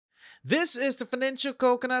This is the Financial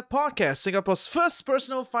Coconut Podcast, Singapore's first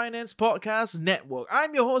personal finance podcast network.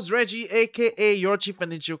 I'm your host, Reggie, aka your Chief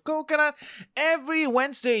Financial Coconut. Every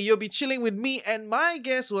Wednesday, you'll be chilling with me and my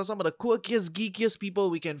guests, who are some of the quirkiest, geekiest people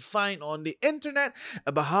we can find on the internet,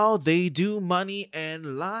 about how they do money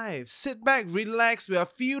and life. Sit back, relax. We are a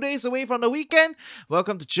few days away from the weekend.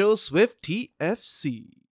 Welcome to Chills with TFC.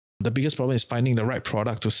 The biggest problem is finding the right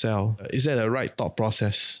product to sell. Is that the right thought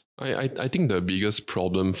process? I think the biggest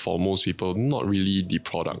problem for most people, not really the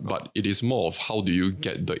product, but it is more of how do you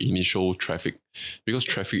get the initial traffic. Because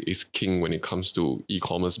traffic is king when it comes to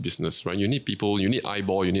e-commerce business, right? You need people, you need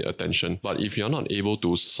eyeball, you need attention. But if you're not able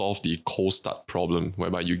to solve the cold start problem,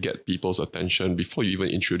 whereby you get people's attention before you even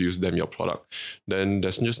introduce them your product, then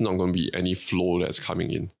there's just not going to be any flow that's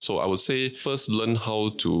coming in. So I would say first learn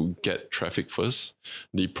how to get traffic first.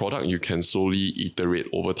 The product you can slowly iterate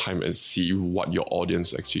over time and see what your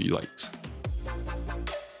audience actually likes.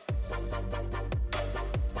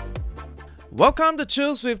 Welcome to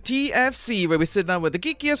Chills with TFC, where we sit down with the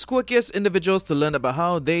geekiest, quirkiest individuals to learn about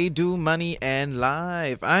how they do money and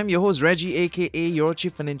life. I'm your host, Reggie, aka your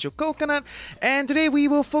Chief Financial Coconut, and today we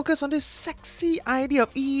will focus on this sexy idea of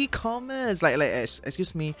e-commerce.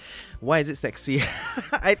 Excuse me, why is it sexy?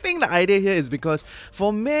 I think the idea here is because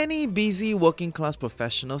for many busy working class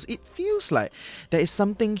professionals, it feels like there is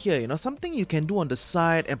something here, something you can do on the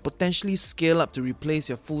side and potentially scale up to replace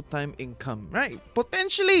your full-time income, right?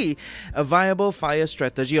 Potentially a viable FIRE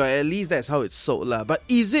strategy, or at least that's how it's sold. But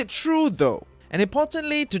is it true though? And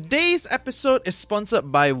importantly, today's episode is sponsored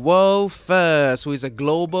by WorldFirst, who is a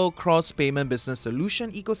global cross-payment business solution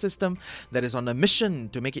ecosystem that is on a mission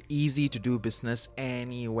to make it easy to do business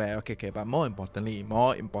anywhere. Okay, but more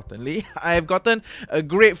importantly, I've gotten a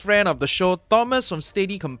great friend of the show, Thomas from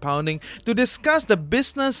Steady Compounding, to discuss the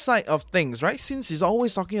business side of things, right? Since he's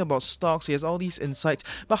always talking about stocks, he has all these insights.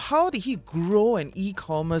 But how did he grow an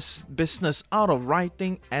e-commerce business out of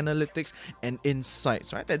writing, analytics, and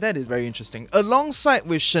insights, right? That is very interesting. Alongside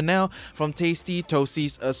with Chanel from Tasty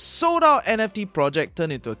Toasties, a sold-out NFT project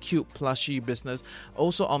turned into a cute plushy business,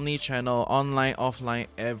 also omni-channel, online, offline,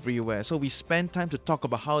 everywhere. So we spend time to talk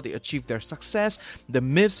about how they achieve their success, the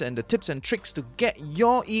myths and the tips and tricks to get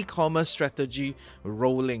your e-commerce strategy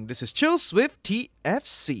rolling. This is Chills with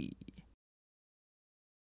TFC.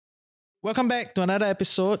 Welcome back to another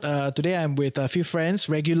episode. Today I'm with a few friends,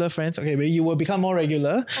 regular friends. Okay, maybe you will become more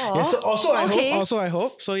regular. Yes, I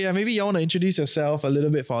hope. So yeah, maybe you want to introduce yourself a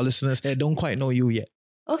little bit for our listeners that don't quite know you yet.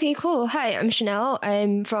 Okay, cool. Hi, I'm Chanel.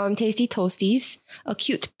 I'm from Tasty Toasties, a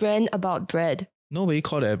cute brand about bread. Nobody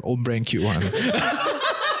called their own brand cute one.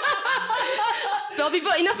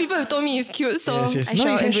 Well, enough people have told me it's cute, so yes. I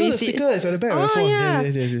shall you can show the embrace sticker. it. It's at the back of the phone. Yeah.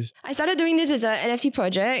 Yes. I started doing this as an NFT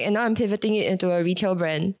project, and now I'm pivoting it into a retail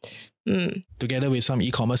brand. Together with some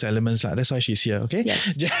e-commerce elements. That's why she's here, okay?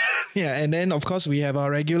 Yes. Yeah, and then of course we have our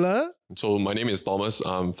regular. So my name is Thomas.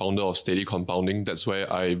 I'm founder of Steady Compounding. That's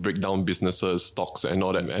where I break down businesses, stocks and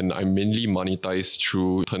all that. And I mainly monetize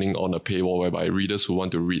through turning on a paywall whereby readers who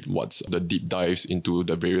want to read what's the deep dives into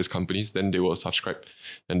the various companies, then they will subscribe.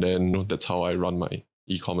 And then that's how I run my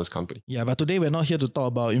e-commerce company. Yeah, but today we're not here to talk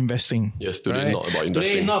about investing. Yes, today right? not about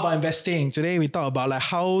investing. Today not about investing. Today we talk about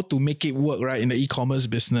how to make it work, right, in the e-commerce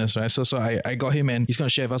business, right? So I got him and he's going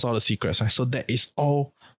to share with us all the secrets, right? So that is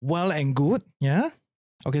all well and good, yeah?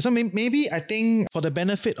 Okay, so maybe I think for the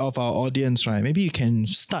benefit of our audience, right, maybe you can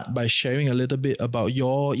start by sharing a little bit about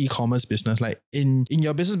your e-commerce business, like in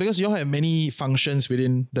your business, because you all have many functions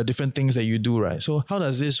within the different things that you do, right? So how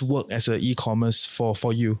does this work as an e-commerce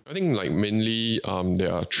for you? I think mainly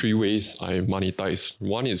there are three ways I monetize.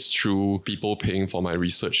 One is through people paying for my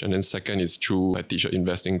research, and then second is through I teach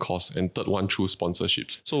investing course, and third one through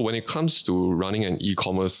sponsorships. So when it comes to running an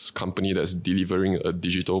e-commerce company that's delivering a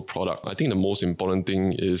digital product, I think the most important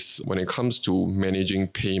thing is when it comes to managing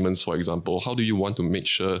payments, for example, how do you want to make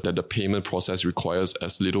sure that the payment process requires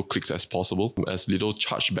as little clicks as possible, as little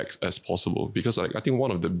chargebacks as possible? Because I think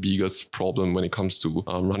one of the biggest problem when it comes to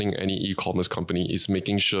running any e-commerce company is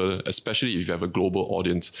making sure, especially if you have a global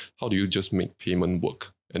audience, how do you just make payment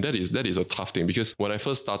work? And that is a tough thing, because when I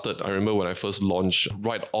first started, I remember when I first launched,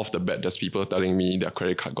 right off the bat, there's people telling me their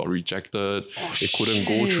credit card got rejected. It couldn't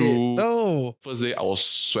go through. No. First day I was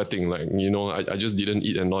sweating, I just didn't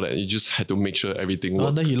eat and all that. You just had to make sure everything worked. No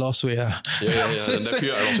wonder he lost weight. Yeah. That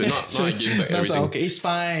period I lost weight. Now I gained back everything. Okay, it's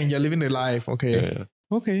fine. You're living the life. Okay. Yeah.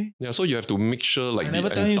 Okay. Yeah, so you have to make sure like I never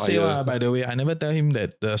tell him say by the way. I never tell him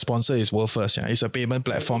that the sponsor is WorldFirst. Yeah, it's a payment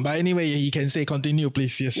platform. But anyway, he can say continue,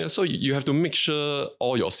 please. Yes. Yeah, so you have to make sure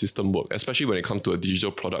all your system work, especially when it comes to a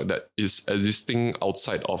digital product that is existing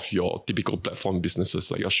outside of your typical platform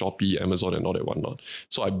businesses like your Shopee, Amazon, and all that whatnot.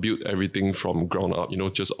 So I built everything from ground up,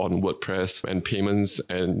 just on WordPress and payments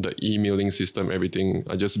and the emailing system, everything.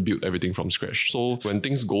 I just built everything from scratch. So when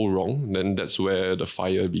things go wrong, then that's where the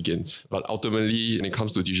fire begins. But ultimately, when it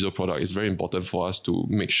comes to digital product, it's very important for us to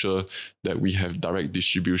make sure that we have direct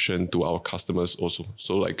distribution to our customers also.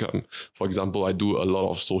 So like, for example, I do a lot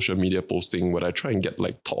of social media posting where I try and get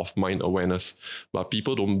like top of mind awareness, but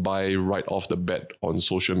people don't buy right off the bat on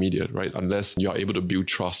social media, right? Unless you're able to build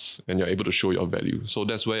trust and you're able to show your value. So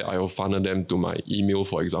that's where I will funnel them to my email,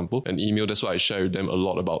 for example. And email, that's why I share with them a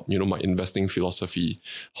lot about, my investing philosophy,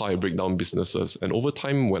 how I break down businesses. And over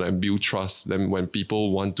time, when I build trust, then when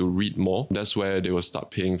people want to read more, that's where they will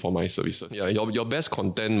start paying for my services. Yeah, your best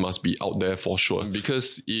content must be out there for sure.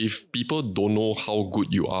 Because if people don't know how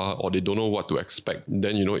good you are or they don't know what to expect,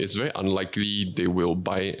 then, it's very unlikely they will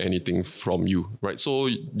buy anything from you, right? So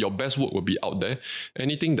your best work will be out there.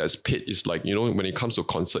 Anything that's paid is like, when it comes to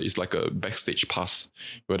concert, it's like a backstage pass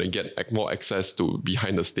where they get more access to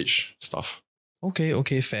behind the stage stuff.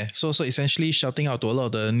 Okay, fair. So essentially shouting out to a lot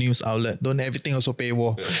of the news outlet, don't everything also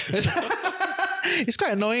paywall. Yeah. It's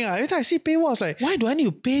quite annoying. Every time I see paywall, it's like, why do I need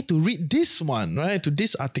to pay to read this one, right? To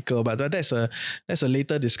this article? But that's a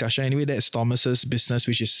later discussion. Anyway, that's Thomas's business,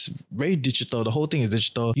 which is very digital. The whole thing is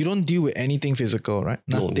digital. You don't deal with anything physical, right?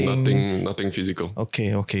 Nothing physical.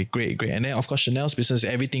 Okay, great. And then of course Chanel's business is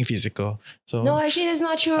everything physical. So no, actually that's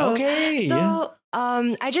not true. Okay. So yeah.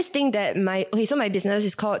 I just think that my business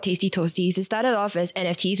is called Tasty Toasties. It started off as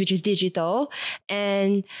NFTs, which is digital,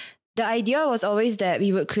 and the idea was always that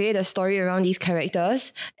we would create a story around these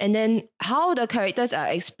characters, and then how the characters are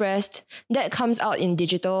expressed, that comes out in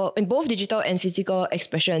both digital and physical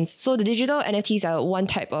expressions. So the digital NFTs are one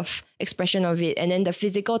type of expression of it, and then the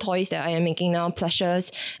physical toys that I am making now, plushes,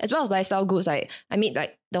 as well as lifestyle goods, like I made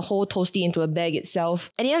like the whole toasty into a bag itself.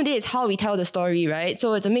 At the end of the day, it's how we tell the story, right?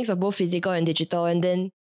 So it's a mix of both physical and digital, and then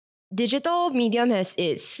digital medium has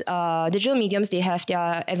its digital mediums, they have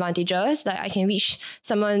their advantages. Like I can reach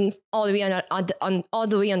someone all the way all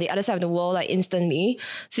the way on the other side of the world like instantly.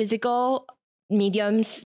 Physical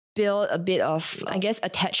mediums build a bit of, I guess,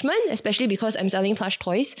 attachment, especially because I'm selling plush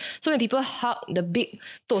toys. So when people hug the big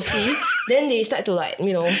toasty, then they start to like,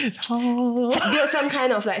 build some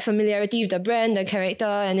kind of like familiarity with the brand, the character,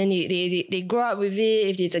 and then they grow up with it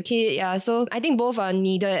if it's a kid. Yeah, so I think both are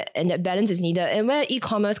needed and that balance is needed. And where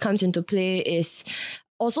e-commerce comes into play is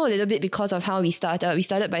also a little bit because of how we started. We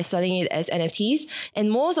started by selling it as NFTs,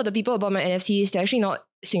 and most of the people who bought my NFTs, they're actually not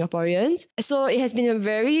Singaporeans. So it has been a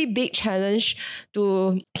very big challenge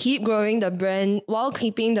to keep growing the brand while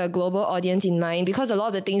keeping the global audience in mind, because a lot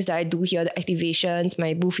of the things that I do here, the activations,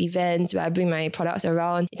 my booth events where I bring my products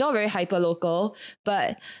around, it's all very hyper local.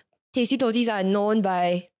 But Tasty Toasties are known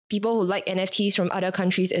by people who like NFTs from other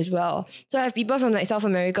countries as well. So I have people from like South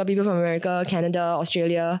America, people from America, Canada,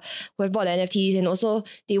 Australia who have bought the NFTs, and also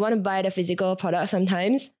they want to buy the physical product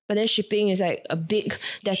sometimes, but then shipping is like a big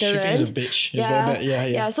deterrent. Shipping is a bitch. It's very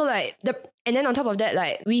bad. Yeah. So like and then on top of that,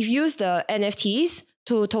 like we've used the NFTs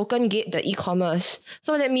to token gate the e-commerce.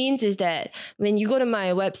 So what that means is that when you go to my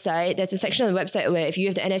website, there's a section of the website where if you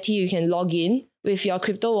have the NFT, you can log in with your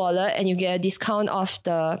crypto wallet and you get a discount off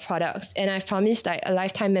the products. And I've promised like a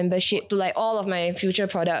lifetime membership to like all of my future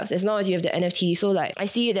products as long as you have the NFT. So like I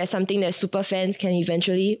see it as something that super fans can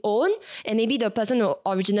eventually own. And maybe the person who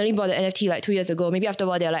originally bought the NFT like 2 years ago, maybe after a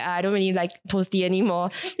while they're like, I don't really like Toasty anymore.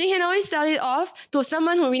 They can always sell it off to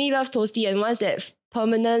someone who really loves Toasty and wants that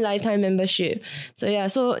permanent lifetime membership. So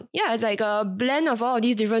it's like a blend of all of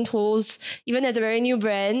these different tools. Even as a very new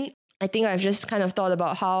brand, I think I've just kind of thought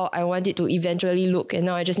about how I want it to eventually look, and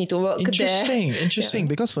now I just need to work there. Interesting.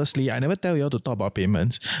 Because firstly, I never tell you all to talk about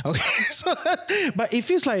payments. Okay, but it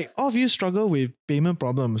feels like all of you struggle with payment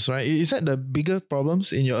problems, right? Is that the bigger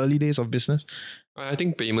problems in your early days of business? I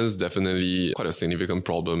think payments definitely quite a significant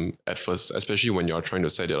problem at first, especially when you're trying to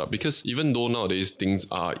set it up. Because even though nowadays things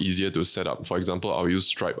are easier to set up, for example, I'll use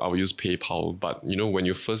Stripe, I'll use PayPal, but when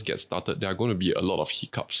you first get started, there are going to be a lot of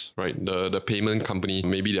hiccups, right? The payment company,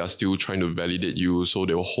 maybe they are still trying to validate you, so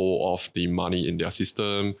they'll hold off the money in their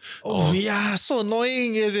system. So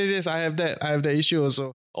annoying. Yes. I have that issue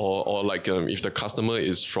also. Or like if the customer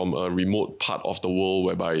is from a remote part of the world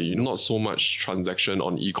whereby not so much transaction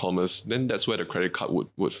on e-commerce, then that's where the credit card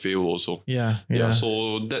would fail also. Yeah.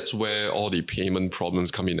 So that's where all the payment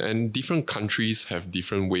problems come in. And different countries have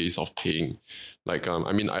different ways of paying. Like,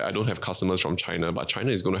 I don't have customers from China, but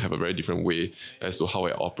China is going to have a very different way as to how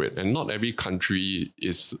I operate. And not every country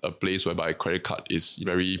is a place whereby credit card is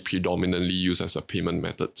very predominantly used as a payment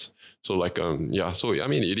method. So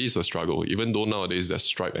it is a struggle, even though nowadays there's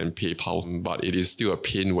Stripe and PayPal, but it is still a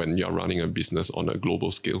pain when you're running a business on a global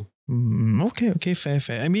scale. Okay, fair.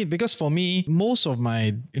 I mean, because for me, most of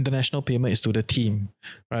my international payment is to the team,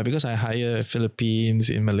 right? Because I hire Philippines,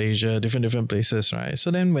 in Malaysia, different places, right? So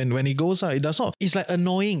then when it goes out, it does not, it's like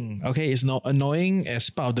annoying, okay? It's not annoying as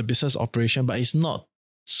part of the business operation, but it's not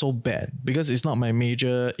so bad because it's not my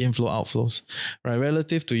major inflow outflows, right?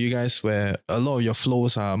 Relative to you guys where a lot of your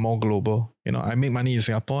flows are more global. I make money in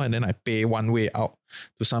Singapore and then I pay one way out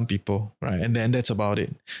to some people, right? And then that's about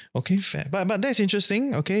it. Okay, fair. But that's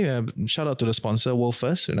interesting. Okay, shout out to the sponsor,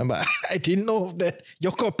 WorldFirst. But I didn't know that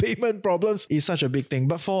your core payment problems is such a big thing.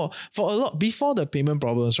 But for a lot, before the payment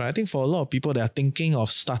problems, right? I think for a lot of people that are thinking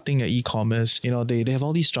of starting an e-commerce, they have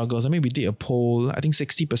all these struggles. I mean, we did a poll. I think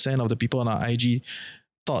 60% of the people on our IG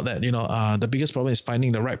thought that, the biggest problem is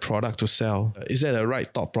finding the right product to sell. Is that a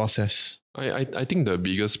right thought process? I think the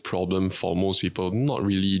biggest problem for most people, not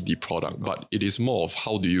really the product, but it is more of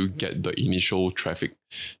how do you get the initial traffic,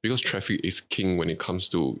 because traffic is king when it comes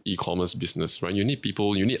to e-commerce business, right? You need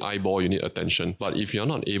people, you need eyeball, you need attention. But if you're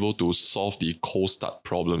not able to solve the cold start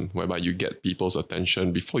problem, whereby you get people's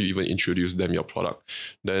attention before you even introduce them your product,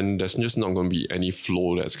 then there's just not going to be any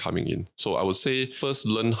flow that's coming in. So I would say first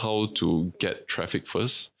learn how to get traffic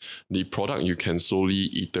first. The product you can slowly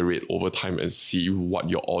iterate over time and see what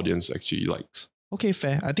your audience actually likes. Okay,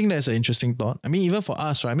 fair. I think that's an interesting thought. I mean, even for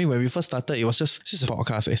us, right? I mean, when we first started, it was just a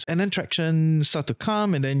podcast. And then traction start to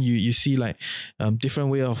come and then you see like different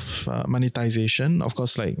way of monetization. Of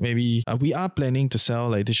course, like maybe we are planning to sell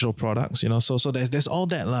like digital products, so there's all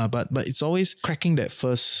that lah. But it's always cracking that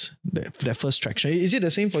first traction. Is it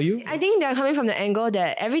the same for you? I think they're coming from the angle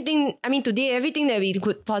that today, everything that we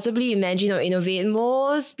could possibly imagine or innovate,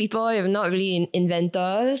 most people are not really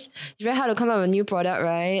inventors. It's very hard to come up with a new product,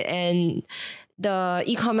 right? And the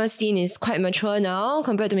e-commerce scene is quite mature now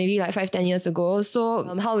compared to maybe like 5-10 years ago.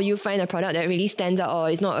 So how will you find a product that really stands out or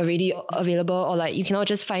is not already available, or like you cannot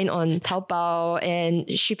just find on Taobao and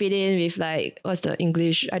ship it in with like, what's the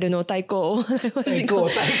English? I don't know, Taiko. Taiko.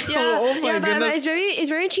 Yeah, oh my but goodness. it's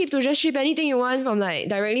very cheap to just ship anything you want from like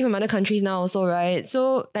directly from other countries now also, right?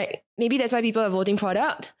 So like maybe that's why people are voting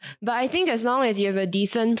product. But I think as long as you have a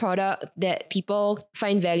decent product that people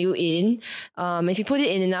find value in, if you put it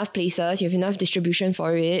in enough places, you have enough distribution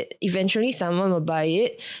for it, eventually someone will buy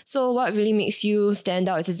it. So what really makes you stand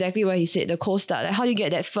out is exactly what he said, the cold start. Like how do you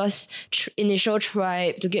get that first initial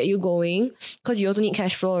tribe to get you going? Because you also need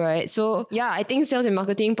cash flow, right? So yeah, I think sales and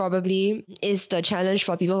marketing probably is the challenge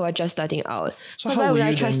for people who are just starting out. So why would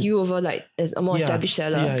I trust you over like as a more established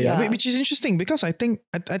seller? Yeah. Which is interesting because I think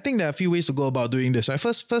there are a few ways to go about doing this, right?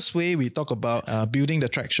 First way we talk about building the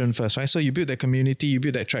traction first, right? So you build that community, you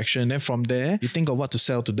build that traction, then from there you think of what to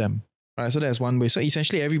sell to them. Right, so that's one way. So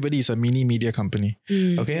essentially everybody is a mini media company,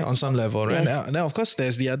 okay, on some level, right? Yes. Now, of course,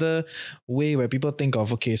 there's the other way where people think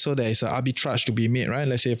of, okay, so there is an arbitrage to be made, right?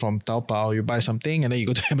 Let's say from Taobao, you buy something and then you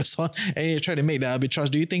go to Amazon and you try to make the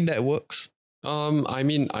arbitrage. Do you think that works?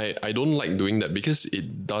 I don't like doing that because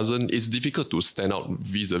it's difficult to stand out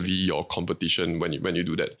vis-a-vis your competition when you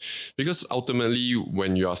do that. Because ultimately,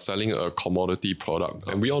 when you are selling a commodity product,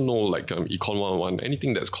 and we all know like Econ 101,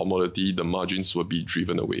 anything that's commodity, the margins will be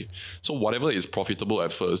driven away. So whatever is profitable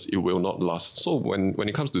at first, it will not last. So when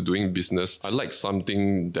it comes to doing business, I like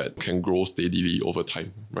something that can grow steadily over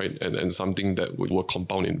time, right? And something that will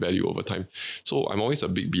compound in value over time. So I'm always a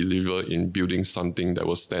big believer in building something that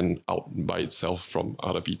will stand out by itself from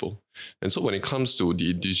other people. And so when it comes to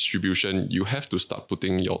the distribution, you have to start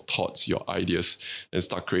putting your thoughts, your ideas, and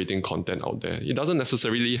start creating content out there. It doesn't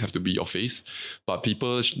necessarily have to be your face, but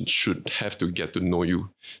people should have to get to know you,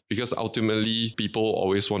 because ultimately people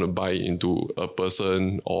always want to buy into a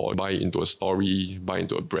person or buy into a story, buy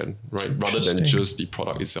into a brand, right? Rather than just the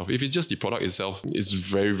product itself. If it's just the product itself, it's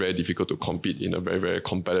very, very difficult to compete in a very, very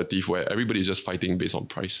competitive where everybody's just fighting based on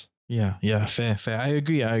price. Yeah, fair. I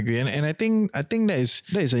agree. And I think that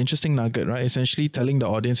is an interesting nugget, right? Essentially telling the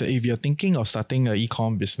audience that if you're thinking of starting an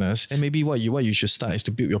e-com business, then maybe what you should start is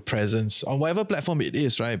to build your presence on whatever platform it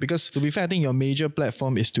is, right? Because to be fair, I think your major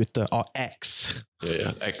platform is Twitter or X.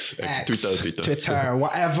 Yeah, X. Twitter,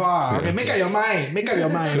 whatever. Okay, make up your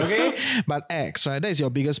mind, okay? But X, right? That is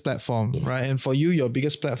your biggest platform, right? And for you, your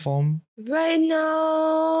biggest platform? Right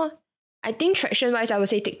now, I think traction-wise, I would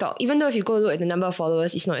say TikTok. Even though if you go look at the number of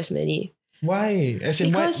followers, it's not as many. Why? As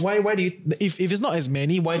in, why do you... If it's not as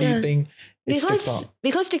many, why do you think it's TikTok?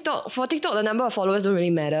 Because for TikTok, the number of followers don't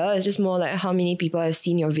really matter. It's just more like how many people have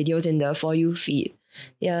seen your videos in the For You feed.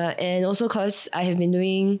 Yeah, and also because I have been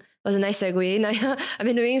doing... It was a nice segue. I've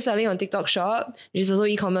been doing selling on TikTok Shop, which is also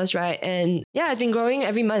e-commerce, right? And yeah, it's been growing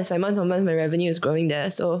every month. Like month on month, my revenue is growing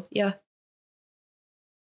there. So yeah.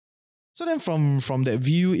 So then from that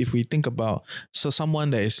view, if we think about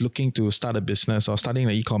someone that is looking to start a business or starting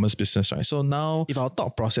an e-commerce business, right? So now if our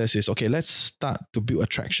thought process is, okay, let's start to build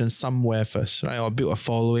attraction somewhere first, right? Or build a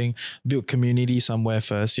following, build community somewhere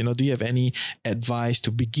first. Do you have any advice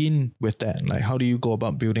to begin with that? Like how do you go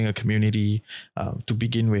about building a community to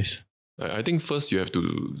begin with? I think first you have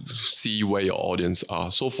to see where your audience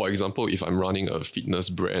are. So for example, if I'm running a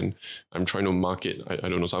fitness brand, I'm trying to market, I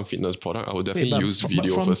don't know, some fitness product, I would definitely use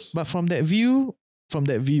video first. But from that view,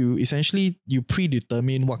 essentially you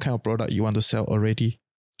predetermine what kind of product you want to sell already.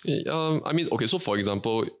 Okay, so for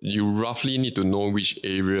example, you roughly need to know which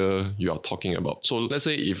area you are talking about. So let's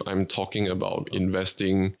say if I'm talking about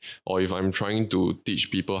investing or if I'm trying to teach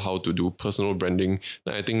people how to do personal branding,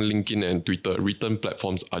 then I think LinkedIn and Twitter written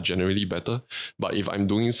platforms are generally better. But if I'm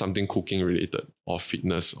doing something cooking related or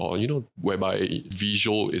fitness or, whereby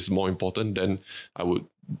visual is more important, then I would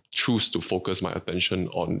choose to focus my attention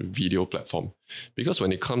on video platform. Because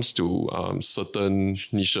when it comes to certain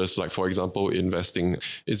niches, like for example, investing,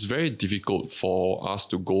 it's very difficult for us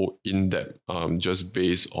to go in depth just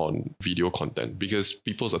based on video content because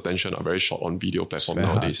people's attention are very short on video platform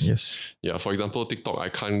nowadays. Hard, yes. Yeah, for example, TikTok, I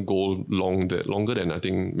can't go longer than I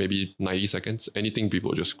think maybe 90 seconds. Anything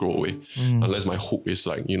people just scroll away. Unless my hook is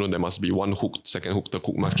like, there must be one hook, second hook, the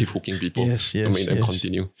hook must keep hooking people to make them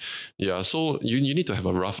continue. Yeah, so you need to have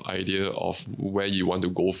a rough idea of where you want to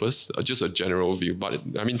go first, just a general view. But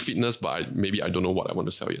I mean fitness, but maybe I don't know what I want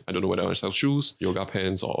to sell yet. I don't know whether I want to sell shoes, yoga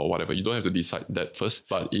pants or whatever. You don't have to decide that first.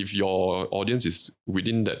 But if your audience is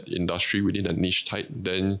within that industry, within that niche type,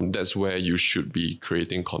 then that's where you should be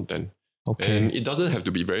creating content. Okay. And it doesn't have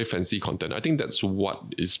to be very fancy content. I think that's what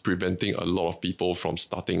is preventing a lot of people from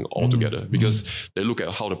starting altogether because they look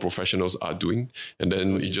at how the professionals are doing and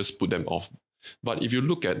then it just put them off. But if you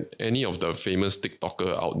look at any of the famous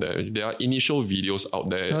TikToker out there are initial videos out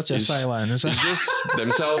there. What's your side one? It's just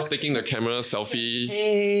themselves taking the camera, selfie,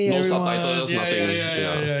 no everyone. Subtitles, nothing.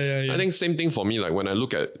 Yeah. I think same thing for me. Like when I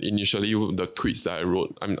look at initially the tweets that I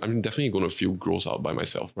wrote, I'm definitely going to feel gross out by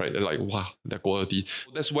myself, right? Like, wow, that quality.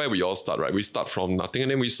 That's where we all start, right? We start from nothing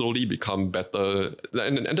and then we slowly become better.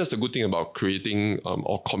 And that's the good thing about creating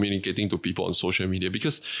or communicating to people on social media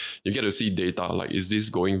because you get to see data. Like, is this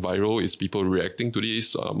going viral? Is people reacting to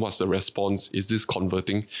this? What's the response? Is this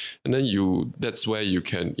converting? And then that's where you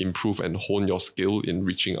can improve and hone your skill in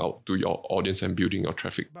reaching out to your audience and building your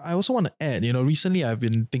traffic. But I also want to add, recently I've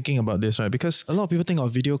been thinking about this, right? Because a lot of people think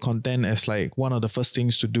of video content as like one of the first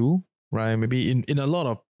things to do, right? Maybe in a lot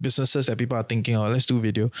of businesses that people are thinking, oh, let's do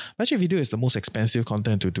video. But actually, video is the most expensive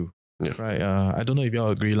content to do. Yeah. Right. I don't know if you all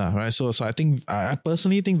agree, right? So I think I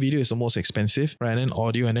personally think video is the most expensive, right? And then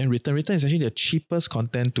audio and then written. Written is actually the cheapest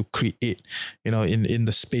content to create, in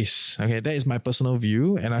the space. Okay, that is my personal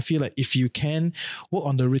view, and I feel like if you can work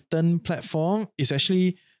on the written platform, it's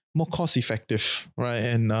actually more cost effective, right?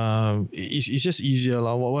 And it's just easier.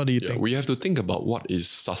 What do you think? We have to think about what is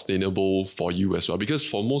sustainable for you as well. Because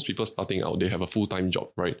for most people starting out, they have a full-time job,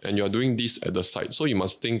 right? And you're doing this at the side. So you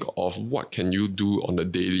must think of what can you do on a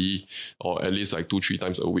daily or at least like 2-3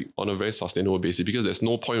 times a week on a very sustainable basis. Because there's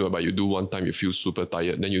no point whereby you do one time, you feel super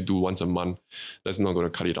tired, then you do once a month. That's not going to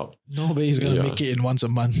cut it out. Nobody's going to make it in once a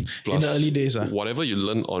month. Plus, in the early days. Whatever you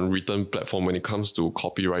learn on written platform when it comes to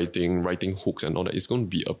copywriting, writing hooks and all that, it's going to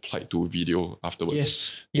be applied to video afterwards.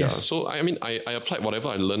 Yes. Yeah. So I mean, I applied whatever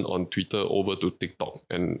I learned on Twitter over to TikTok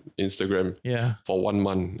and Instagram for 1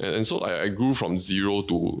 month. And so I grew from 0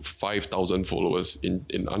 to 5,000 followers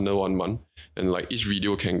in under 1 month. And like each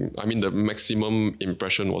video the maximum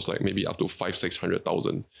impression was like maybe up to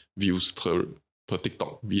 500,000-600,000 views per per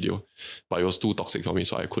TikTok video, but it was too toxic for me,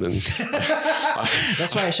 so I couldn't.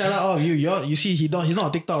 That's why I shout out all of you. You see, he's not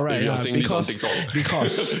on TikTok, right? You're saying because, this on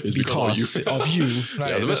TikTok. because of you,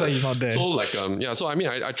 right? Yeah, that's why he's not there. So like so I mean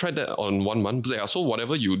I tried that on 1 month. Yeah, so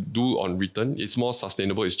whatever you do on return, it's more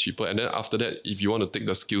sustainable, it's cheaper. And then after that, if you want to take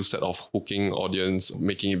the skill set of hooking audience,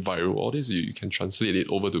 making it viral, all this, you can translate it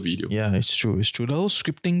over to video. Yeah, it's true. The whole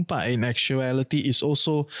scripting part in actuality is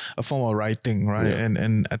also a form of writing, right? Yeah.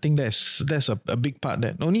 And I think that's a big part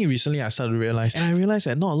that only recently I started to realize. And I realized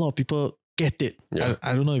that not a lot of people get it. Yeah.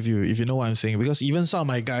 I don't know if you know what I'm saying, because even some of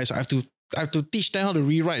my guys, I have to teach them how to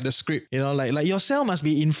rewrite the script. You know, like your cell must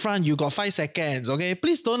be in front. You got 5 seconds. Okay,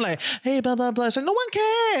 please don't like, hey, blah blah blah. So no one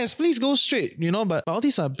cares. Please go straight. You know, but all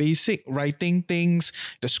these are basic writing things,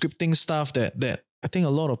 the scripting stuff that I think a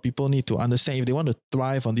lot of people need to understand if they want to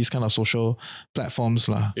thrive on these kind of social platforms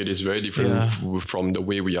lah. It is very different from the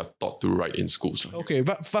way we are taught to write in schools. Okay,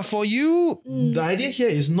 but for you, the idea here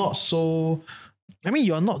is not so. I mean,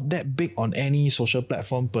 you're not that big on any social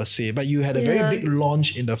platform per se, but you had a very big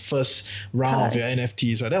launch in the first round of your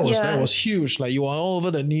NFTs, right? That was huge. Like you were all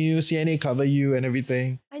over the news, CNA cover you and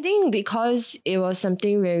everything. I think because it was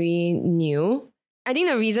something very new. I think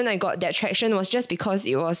the reason I got that traction was just because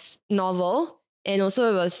it was novel. And also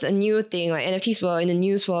it was a new thing, like NFTs were in the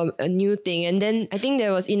news for a new thing. And then I think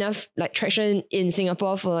there was enough like traction in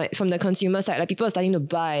Singapore for like from the consumer side, like people are starting to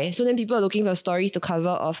buy. So then people are looking for stories to cover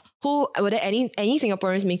of were there any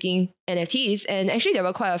Singaporeans making NFTs? And actually there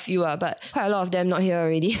were quite a few, but quite a lot of them not here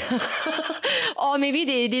already. Or maybe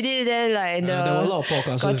they did it then like there were a lot of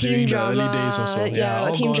podcasters during the early days also. Yeah,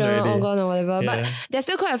 team drama, all gone or whatever. Yeah. But there's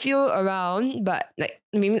still quite a few around, but like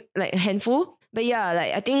maybe like a handful. But yeah,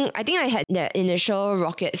 like I think I had that initial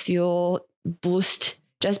rocket fuel boost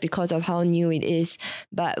just because of how new it is.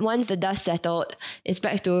 But once the dust settled, it's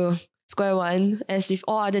back to square one. As with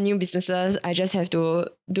all other new businesses, I just have to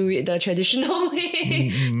do it the traditional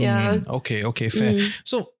way. Yeah. Okay, fair.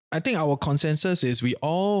 So I think our consensus is we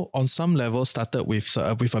all on some level started with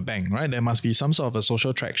a bang, right? There must be some sort of a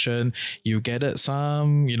social traction. You gathered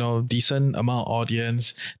some, decent amount of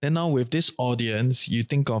audience. Then now with this audience, you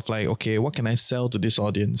think of like, okay, what can I sell to this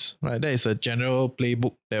audience, right? That is a general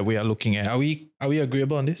playbook that we are looking at. Are we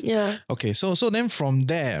agreeable on this? Yeah. Okay, so then from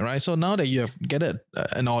there, right? So now that you have gathered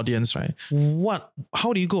an audience, right?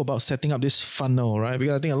 How do you go about setting up this funnel, right?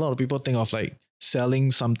 Because I think a lot of people think of like selling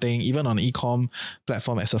something, even on an e-com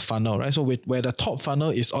platform, as a funnel, right? So where the top funnel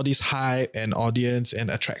is all this hype and audience and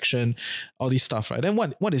attraction, all this stuff, right? Then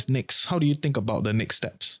what is next? How do you think about the next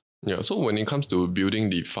steps? Yeah, so when it comes to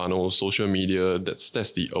building the funnel, social media, that's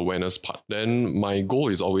the awareness part. Then my goal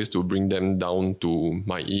is always to bring them down to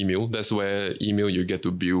my email. That's where email you get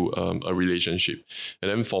to build a relationship.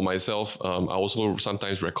 And then for myself, I also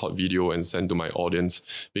sometimes record video and send to my audience,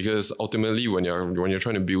 because ultimately when you're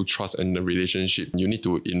trying to build trust and a relationship, you need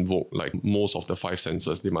to invoke like most of the 5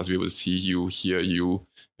 senses. They must be able to see you, hear you,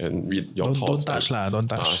 and read your thoughts. Don't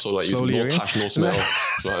touch. So like slowly, if no touch, no smell.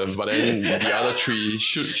 but then the other 3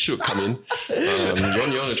 should come in. You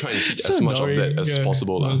want to try and hit as much of that as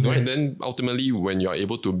possible. Right? Then ultimately when you're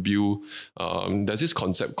able to build, there's this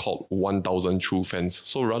concept called 1,000 true fans.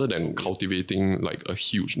 So rather than cultivating like a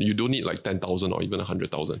huge, you don't need like 10,000 or even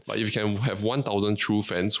 100,000. But if you can have 1,000 true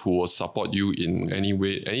fans who will support you in any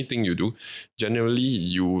way, anything you do, generally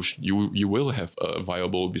you will have a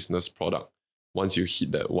viable business product once you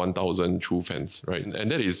hit that 1,000 true fans, right? And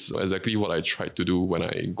that is exactly what I tried to do when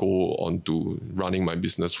I go on to running my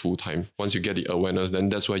business full time. Once you get the awareness, then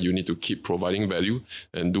that's where you need to keep providing value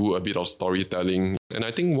and do a bit of storytelling. And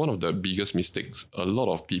I think one of the biggest mistakes a lot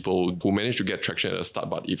of people who manage to get traction at the start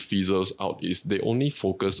but it fizzles out is they only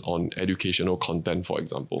focus on educational content, for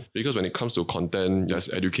example. Because when it comes to content, there's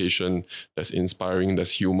education, there's inspiring,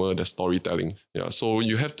 there's humor, there's storytelling. Yeah, so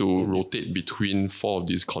you have to rotate between 4 of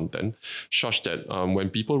these content such that when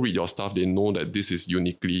people read your stuff, they know that this is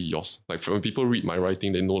uniquely yours. Like when people read my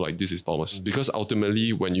writing, they know like this is Thomas. Because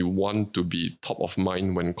ultimately, when you want to be top of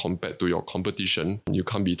mind when compared to your competition, you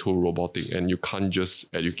can't be too robotic and you can't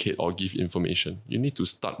just educate or give information. You need to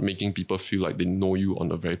start making people feel like they know you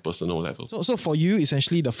on a very personal level. So for you,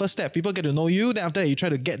 essentially, the first step, people get to know you. Then after that, you try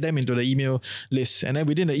to get them into the email list, and then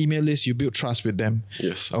within the email list, you build trust with them.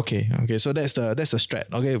 Yes. Okay. So that's the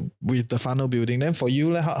strat. Okay, with the funnel building. Then for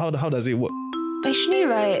you, like, how does it work? Actually,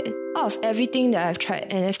 right, out of everything that I've tried,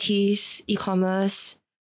 NFTs, e-commerce,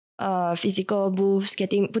 physical booths,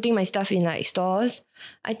 putting my stuff in like stores,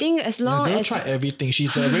 I think as long as... Don't try everything.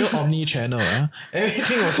 She's a real omni-channel.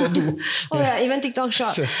 Everything also do. Even TikTok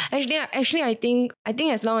Shop. Actually, I think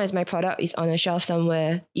as long as my product is on a shelf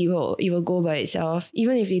somewhere, it will go by itself,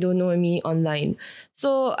 even if they don't know me online.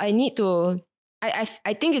 So I need to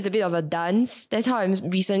I think it's a bit of a dance. That's how I'm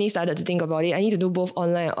recently started to think about it. I need to do both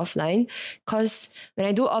online and offline. Because when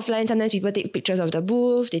I do offline, sometimes people take pictures of the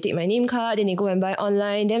booth, they take my name card, then they go and buy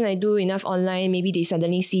online. Then when I do enough online, maybe they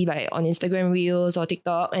suddenly see like on Instagram Reels or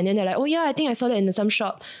TikTok, and then they're like, oh yeah, I think I saw that in some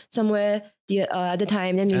shop somewhere the other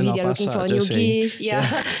time. Then maybe they're looking for a new gift.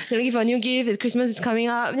 Yeah. They're looking for a new gift. It's Christmas is coming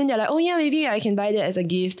up. And then they're like, oh yeah, maybe I can buy that as a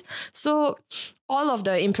gift. So all of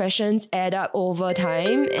the impressions add up over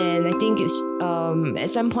time, and I think it's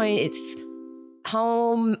at some point it's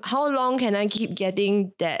how long can I keep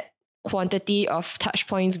getting that quantity of touch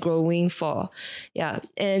points growing for? Yeah.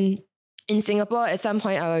 And in Singapore, at some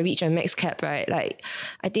point I will reach a max cap, right? Like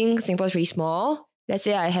I think Singapore is pretty small. Let's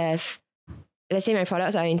say my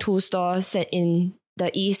products are in 2 stores in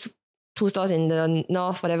the east, 2 stores in the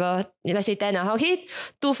north, whatever. Let's say 10. Okay,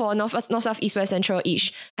 2 for north, south, east, west, central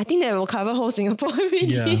each. I think that will cover whole Singapore already.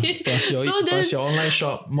 Yeah, plus your online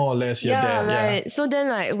shop, more or less, you're there. Right. Yeah. So then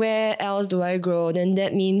like where else do I grow? Then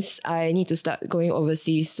that means I need to start going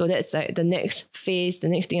overseas. So that's like the next phase, the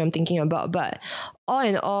next thing I'm thinking about. But all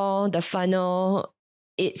in all, the funnel,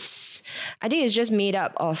 I think it's just made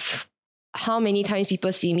up of how many times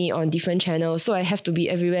people see me on different channels. So I have to be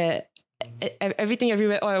everywhere. Everything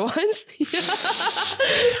everywhere all at once.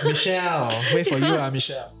 Michelle, wait for you,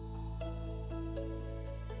 Michelle.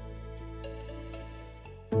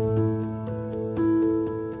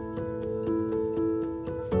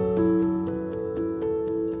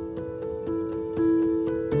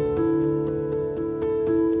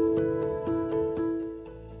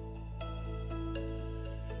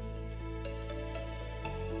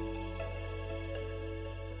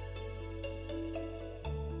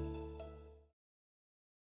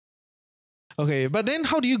 Okay, but then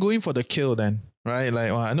how do you go in for the kill then? Right?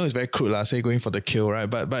 Like, well, I know it's very crude, say going for the kill, right?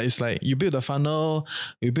 But it's like you build a funnel,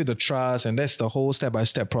 you build the trust, and that's the whole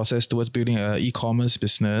step-by-step process towards building an e-commerce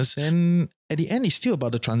business. And at the end, it's still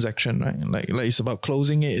about the transaction, right? Like it's about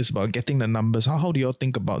closing it, it's about getting the numbers. How do you all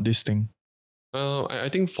think about this thing? I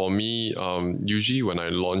think for me, usually when I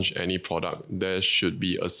launch any product, there should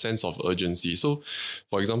be a sense of urgency. So,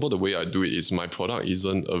 for example, the way I do it is my product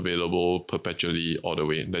isn't available perpetually all the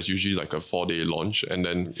way. There's usually like a 4-day launch. And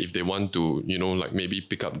then if they want to, like maybe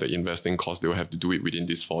pick up the investing cost, they'll have to do it within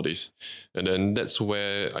these 4 days. And then that's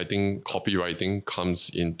where I think copywriting comes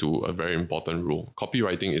into a very important role.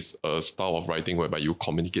 Copywriting is a style of writing whereby you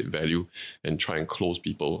communicate value and try and close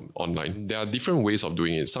people online. There are different ways of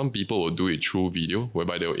doing it. Some people will do it through video,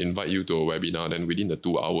 whereby they'll invite you to a webinar, then within the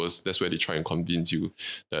 2 hours, that's where they try and convince you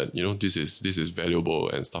that this is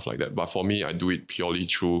valuable and stuff like that. But for me, I do it purely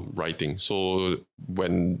through writing. So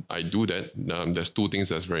when I do that, there's 2 things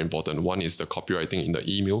that's very important. One is the copywriting in the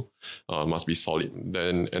email must be solid.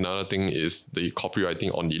 Then another thing is the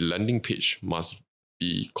copywriting on the landing page must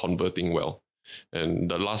be converting well. And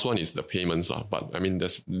the last one is the payments. But I mean,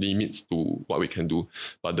 there's limits to what we can do.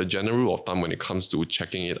 But the general rule of thumb when it comes to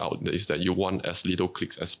checking it out is that you want as little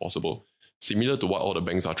clicks as possible. Similar to what all the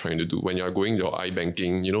banks are trying to do. When you're going your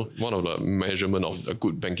iBanking, one of the measurement of a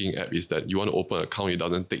good banking app is that you want to open an account, it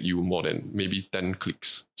doesn't take you more than maybe 10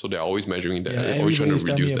 clicks. So they're always measuring that. Yeah, they're always trying to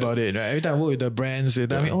tell reduce me that. about it, right? Every time I work with the brands, they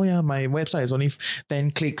tell me, oh yeah, my website is only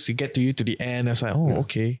 10 clicks to get to you to the end. I was like,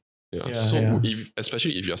 okay.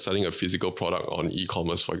 Especially if you're selling a physical product on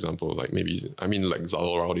e-commerce, for example, like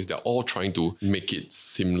Zalora, they're all trying to make it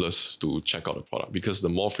seamless to check out the product, because the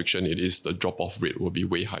more friction it is, the drop-off rate will be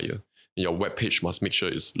way higher. And your web page must make sure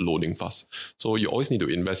it's loading fast. So you always need to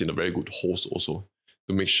invest in a very good host also,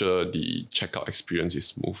 to make sure the checkout experience is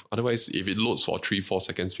smooth. Otherwise, if it loads for 3-4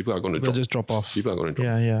 seconds, people are going to drop off. People are going to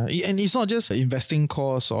drop. Yeah. And it's not just investing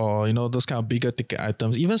costs or, those kind of bigger ticket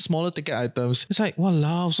items. Even smaller ticket items, it's like,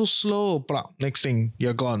 wow, so slow. Blah, next thing,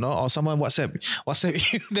 you're gone. No? Or someone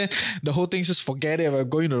WhatsApp you, then the whole thing just forget it about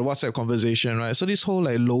going to the WhatsApp conversation, right? So this whole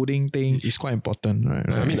loading thing is quite important, right?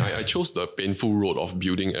 I mean, I chose the painful road of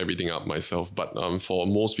building everything up myself. But for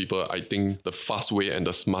most people, I think the fast way and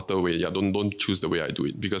the smarter way, don't choose the way I do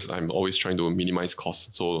it, because I'm always trying to minimize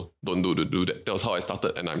costs. So don't do that. That was how I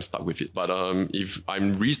started, and I'm stuck with it. But if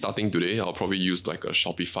I'm restarting today, I'll probably use like a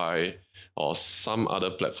Shopify or some other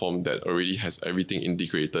platform that already has everything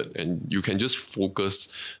integrated, and you can just focus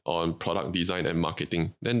on product design and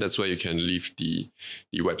marketing. Then that's where you can leave the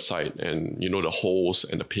website and the host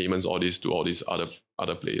and the payments, all these to all these other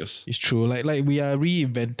other players. It's true. Like we are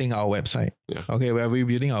reinventing our website. Yeah. Okay, we are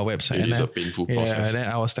rebuilding our website. It is a painful process. Yeah,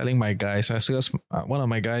 then I was telling my guys, because one of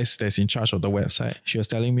my guys that's in charge of the website, she was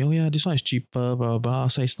telling me, oh yeah, this one is cheaper, blah, blah, blah.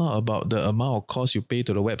 So it's not about the amount of cost you pay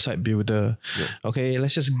to the website builder. Yeah. Okay,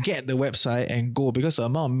 let's just get the website and go, because the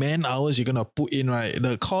amount of man hours you're going to put in, right,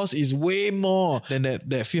 the cost is way more than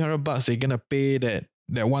that few $100 they're going to pay that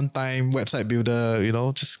one-time website builder,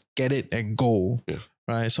 just get it and go. Yeah.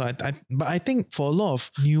 Right. So but I think for a lot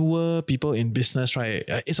of newer people in business, right,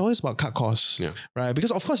 it's always about cut costs. Yeah. Right.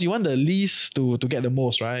 Because of course you want the least to get the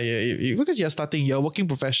most, right? Because you're starting, you're a working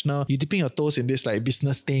professional, you're dipping your toes in this like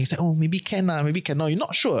business things. Like, oh, maybe can, maybe cannot. You're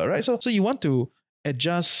not sure, right? So you want to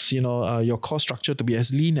adjust, your cost structure to be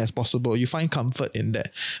as lean as possible. You find comfort in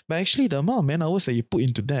that. But actually the amount of man hours that you put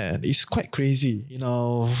into that is quite crazy.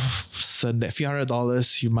 Send that few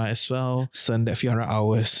 $100, you might as well send that few 100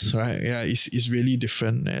 hours, right? Yeah, it's really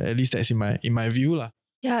different. At least that's in my view lah.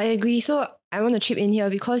 Yeah, I agree. So I want to chip in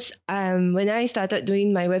here because when I started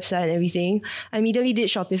doing my website and everything, I immediately did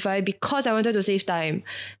Shopify because I wanted to save time.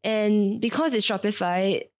 And because it's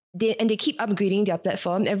Shopify, they keep upgrading their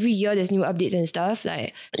platform. Every year there's new updates and stuff.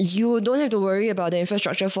 Like, you don't have to worry about the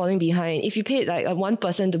infrastructure falling behind. If you paid like one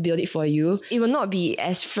person to build it for you, it will not be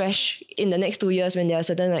as fresh in the next 2 years when there are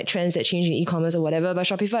certain like trends that change in e-commerce or whatever. But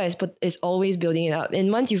Shopify is always building it up.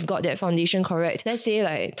 And once you've got that foundation correct, let's say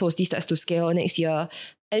like Toasty starts to scale next year,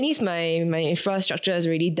 at least my infrastructure is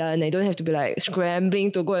already done. I don't have to be like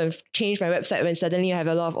scrambling to go and change my website when suddenly I have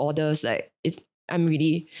a lot of orders. Like, I'm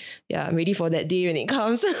ready for that day when it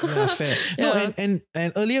comes. Yeah, fair. Yeah. No,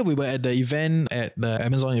 and earlier we were at the event, at the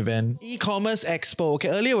Amazon event, e-commerce expo. Okay,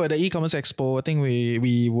 earlier we were at the e-commerce expo. I think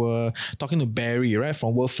we were talking to Barry, right,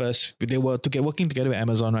 from WorldFirst. They were working together with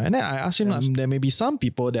Amazon, right? And then I asked him, there may be some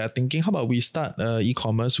people that are thinking, how about we start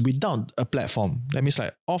e-commerce without a platform? That means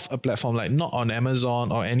like off a platform, like not on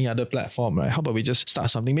Amazon or any other platform, right? How about we just start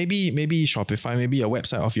something? Maybe Shopify, maybe a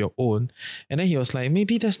website of your own. And then he was like,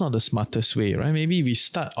 maybe that's not the smartest way, right? Maybe we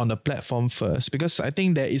start on the platform first, because I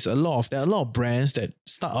think there are a lot of brands that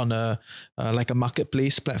start on a like a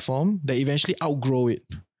marketplace platform that eventually outgrow it,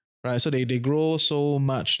 right? So they grow so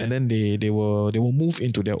much, and then they will move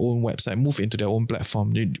into their own website, move into their own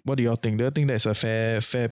platform. What do y'all think? Do you think that's a fair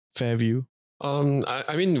view?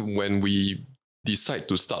 I mean, when we decide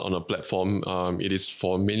to start on a platform, it is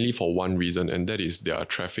mainly for one reason, and that is their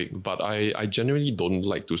traffic. But I generally don't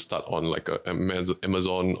like to start on like a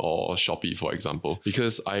Amazon or Shopee, for example,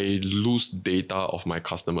 because I lose data of my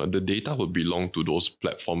customer. The data will belong to those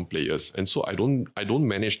platform players, and so I don't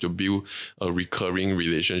manage to build a recurring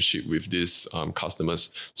relationship with these customers.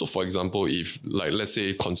 So for example, if like let's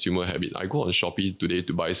say consumer habit, I go on Shopee today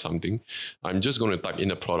to buy something, I'm just going to type in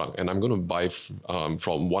a product and I'm going to buy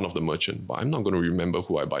from one of the merchant, but I'm not going to remember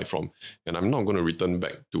who I buy from, and I'm not going to return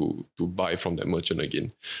back to buy from that merchant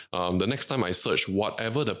again. The next time I search,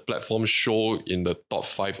 whatever the platform show in the top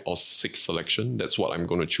 5 or 6 selection, that's what I'm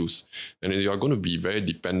going to choose. And you are going to be very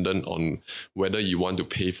dependent on whether you want to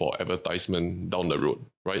pay for advertisement down the road,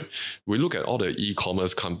 right? We look at all the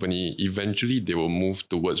e-commerce company, eventually they will move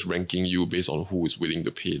towards ranking you based on who is willing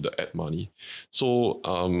to pay the ad money. So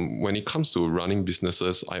when it comes to running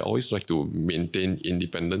businesses, I always like to maintain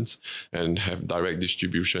independence and have direct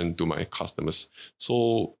distribution to my customers.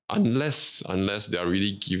 So unless they are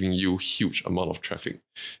really giving you huge amount of traffic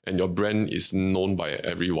and your brand is known by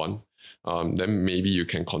everyone, then maybe you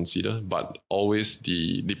can consider. But always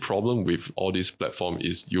the problem with all these platforms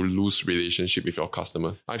is you lose relationship with your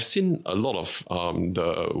customer. I've seen a lot of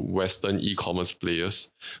the Western e-commerce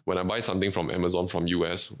players, when I buy something from Amazon from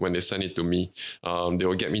US, when they send it to me, they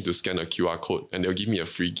will get me to scan a QR code and they'll give me a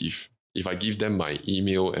free gift if I give them my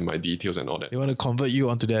email and my details and all that. They want to convert you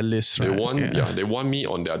onto their list, right? They want me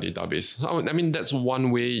on their database. I mean, that's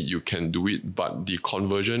one way you can do it, but the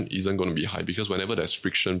conversion isn't going to be high, because whenever there's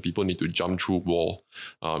friction, people need to jump through wall.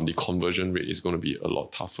 The conversion rate is going to be a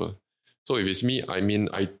lot tougher. So if it's me,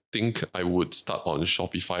 I think I would start on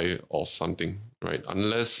Shopify or something, right?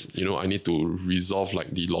 Unless, I need to resolve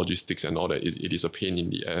like the logistics and all that. It is a pain in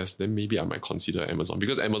the ass. Then maybe I might consider Amazon,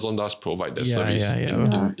 because Amazon does provide that service.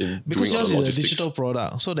 In because yours doing is a digital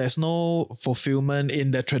product, so there's no fulfillment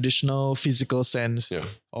in the traditional physical sense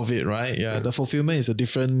of it, right? Yeah, the fulfillment is a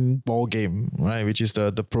different ball game, right? Which is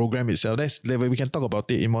the program itself. We can talk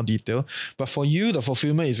about it in more detail. But for you, the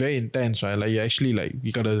fulfillment is very intense, right? Like you actually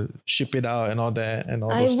you gotta ship it out and all that and all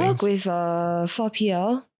those things. I work with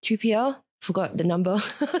 4PL, 3PL. Forgot the number,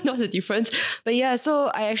 not the difference. But yeah, so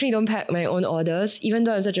I actually don't pack my own orders, even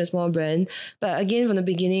though I'm such a small brand. But again, from the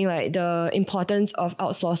beginning, like the importance of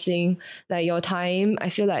outsourcing, like your time, I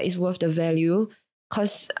feel like it's worth the value.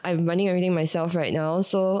 because I'm running everything myself right now.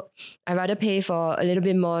 So I rather pay for a little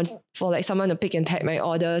bit more for like someone to pick and pack my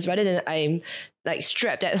orders rather than I'm like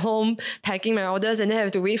strapped at home packing my orders and then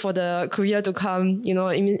have to wait for the courier to come. You know,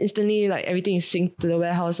 I mean, instantly like everything is synced to the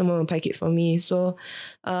warehouse. Someone will pack it for me. So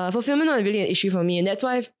fulfillment not really an issue for me, and that's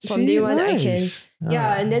why from day one I can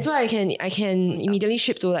and that's why I can immediately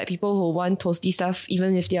ship to like people who want toasty stuff,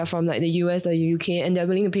 even if they are from like the US or UK and they're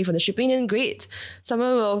willing to pay for the shipping. Then great,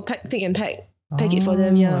 someone will pick and pack it for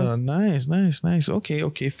them. Nice.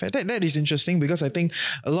 Okay. Fair. That is interesting because I think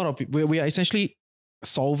a lot of people, we are essentially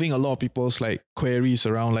solving a lot of people's like queries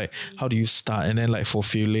around like how do you start and then like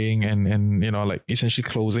fulfilling and you know like essentially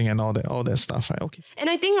closing and all that stuff, right? Okay. And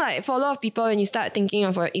I think like for a lot of people, when you start thinking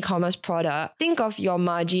of an e-commerce product, think of your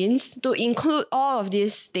margins to include all of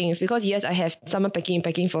these things, because yes, I have someone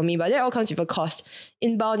packing for me, but that all comes with a cost.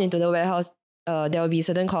 Inbound into the warehouse, there will be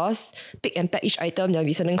certain costs. Pick and pack each item, there will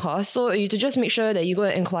be certain costs. So you to just make sure that you go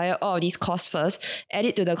and inquire all of these costs first, add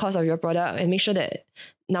it to the cost of your product and make sure that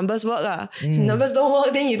numbers work. If numbers don't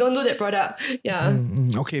work, then you don't do that product.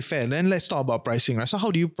 Okay, fair. Then let's talk about pricing, right? So how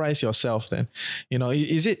do you price yourself then? You know,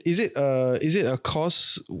 is it a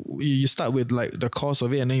cost? You start with like the cost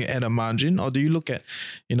of it and then you add a margin, or do you look at,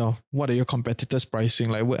 you know, what are your competitors pricing?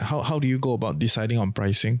 Like how do you go about deciding on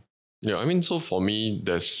pricing? Yeah, I mean, so for me,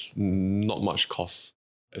 there's not much cost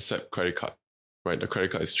except credit card. Right, the credit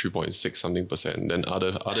card is 3.6 something %. Then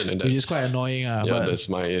other than that, which is quite annoying. But that's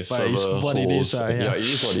my server. It's what it is. It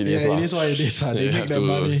is what it is. It is what it is. They make their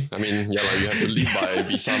money. I mean, you have to live by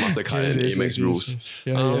Visa, MasterCard, and Amex rules.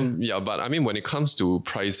 But I mean, when it comes to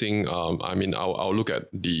pricing, I mean, I'll look at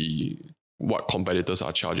what competitors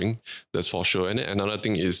are charging, that's for sure. And then another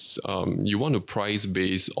thing is you want to price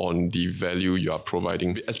based on the value you are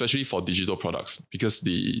providing, especially for digital products, because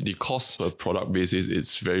the cost per product basis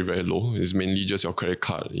is very, very low. It's mainly just your credit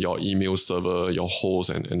card, your email server, your host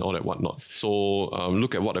and all that whatnot. So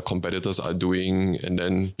look at what the competitors are doing, and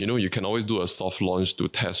then, you know, you can always do a soft launch to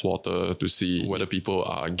test water to see whether people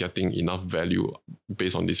are getting enough value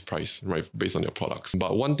based on this price, right? Based on your products.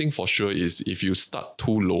 But one thing for sure is if you start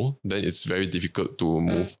too low, then it's very difficult to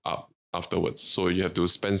move up afterwards. So you have to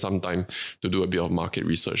spend some time to do a bit of market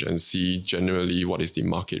research and see generally what is the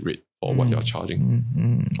market rate for what you're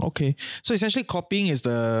charging. Okay. So essentially copying is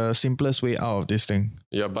the simplest way out of this thing.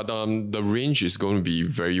 Yeah, but the range is going to be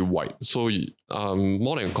very wide. So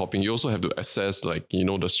more than copying, you also have to assess like, you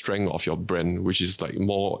know, the strength of your brand, which is like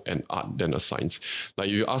more an art than a science. Like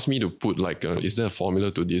if you ask me to put like, is there a formula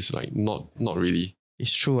to this? Like not really.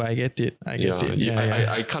 It's true. I get it.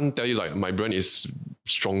 I can't tell you like my brand is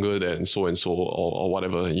stronger than so and so or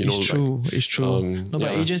whatever. You know, it's true.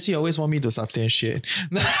 But agency always want me to substantiate.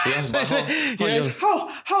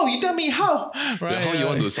 How you tell me how? Right? How you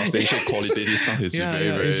want to substantiate qualitative stuff is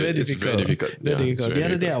very difficult. The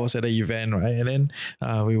other day I was at an event, right, and then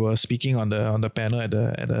we were speaking on the panel at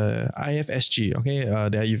the IFSG,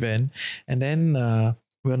 their event, and then.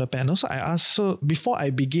 We're on the panel. So I asked, before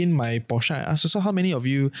I begin my portion, I asked, so how many of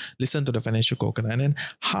you listen to the Financial Coconut? And then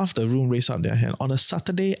half the room raised up their hand. On a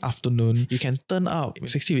Saturday afternoon, you can turn out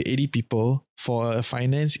 60 to 80 people for a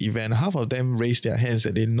finance event. Half of them raise their hands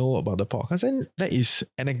that they know about the podcast. And that is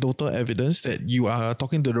anecdotal evidence that you are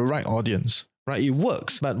talking to the right audience. Right, it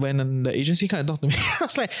works. But when the agency kind of talked to me, I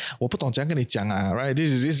was like, 我不懂怎样跟你讲啊, right?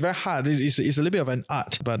 This is very hard. It's a little bit of an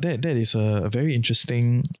art. But that is a very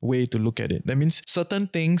interesting way to look at it. That means certain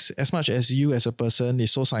things, as much as you as a person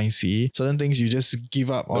is so sciencey, certain things you just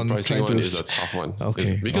give up on. The pricing one is a tough one.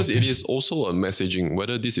 Because it is also a messaging,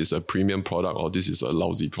 whether this is a premium product or this is a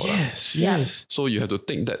lousy product. Yes. So you have to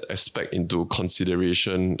take that aspect into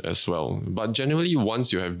consideration as well. But generally,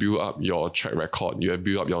 once you have built up your track record, you have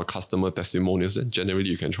built up your customer testimonials, then generally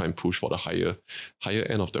you can try and push for the higher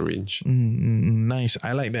end of the range. Nice.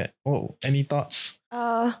 I like that. Oh, any thoughts?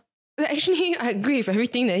 Actually, I agree with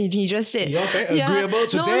everything that he just said. You're very agreeable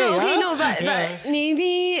today. But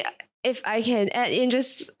maybe if I can add in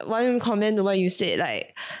just one comment to what you said,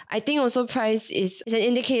 like I think also price is an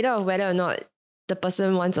indicator of whether or not the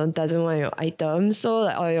person wants or doesn't want your item. So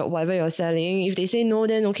like, or whatever you're selling, if they say no,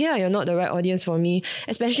 then okay, you're not the right audience for me.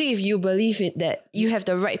 Especially if you believe it that you have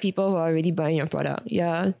the right people who are already buying your product.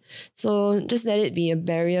 Yeah. So just let it be a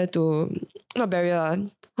barrier to, not barrier,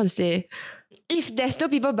 how to say, if there's still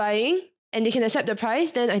people buying and they can accept the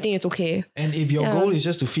price, then I think it's okay. And if your goal is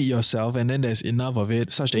just to feed yourself and then there's enough of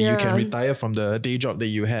it such that you can retire from the day job that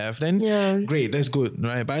you have, then great, that's good,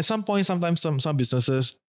 right? But at some point, sometimes some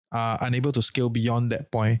businesses are unable to scale beyond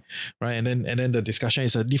that point, right? And then the discussion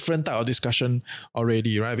is a different type of discussion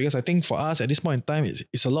already, right? Because I think for us at this point in time,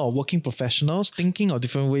 it's a lot of working professionals thinking of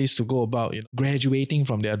different ways to go about graduating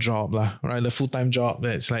from their job, right? The full-time job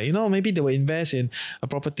that's like, maybe they will invest in a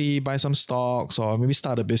property, buy some stocks, or maybe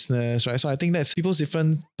start a business, right? So I think that's people's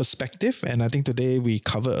different perspective. And I think today we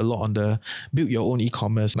covered a lot on the build your own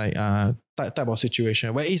e-commerce, like type of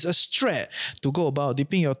situation where it's a strat to go about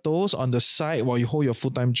dipping your toes on the side while you hold your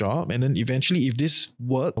full-time job, and then eventually if this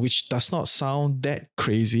work, which does not sound that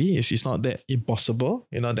crazy, it's not that impossible,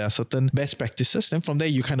 there are certain best practices, then from there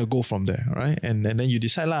you kind of go from there, right? And then you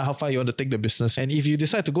decide how far you want to take the business. And if you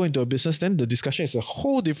decide to go into a business, then the discussion is a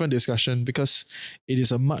whole different discussion, because it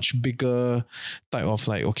is a much bigger type of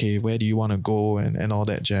like, okay, where do you want to go and all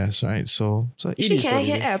that jazz, right? So actually, can I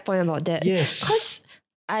add a point about that? Yes. Because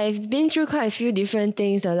I've been through quite a few different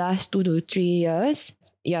things the last 2 to 3 years.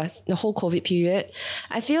 Yes, the whole COVID period.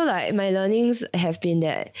 I feel like my learnings have been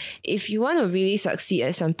that if you want to really succeed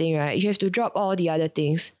at something, right, you have to drop all the other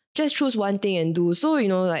things. Just choose one thing and do. So,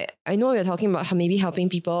 like, I know you're talking about maybe helping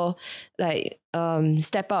people like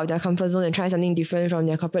step out of their comfort zone and try something different from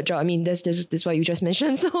their corporate job. I mean, this what you just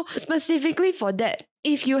mentioned. So specifically for that,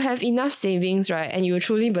 if you have enough savings, right, and you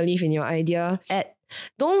truly believe in your idea,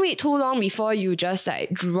 don't wait too long before you just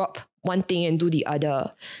like drop one thing and do the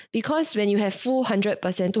other. Because when you have full 100%,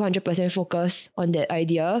 200% focus on that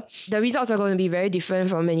idea, the results are going to be very different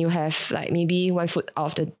from when you have like maybe 1 foot out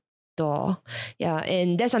of the door. Yeah,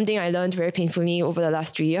 and that's something I learned very painfully over the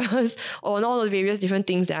last 3 years on all the various different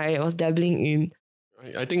things that I was dabbling in.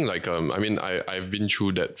 I think like, I've been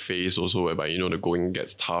through that phase also whereby, the going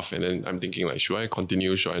gets tough, and then I'm thinking like, should I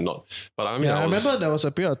continue? Should I not? But I remember there was a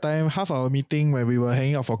period of time, half our meeting when we were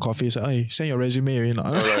hanging out for coffee, said, hey, send your resume or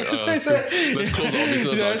not. Let's close our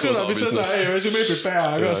business. Let's close our business. Hey, resume prepare.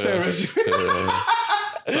 I gotta send a resume.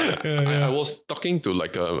 I was talking to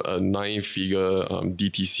like a 9-figure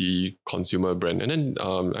DTC consumer brand, and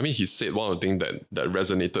then he said one of the things that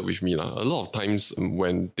resonated with me. A lot of times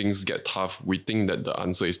when things get tough, we think that the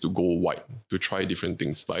answer is to go wide, to try different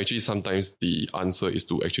things, but actually sometimes the answer is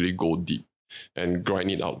to actually go deep and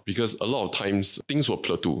grind it out, because a lot of times things will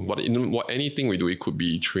plateau. But anything we do, it could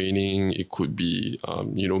be training, it could be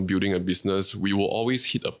building a business, we will always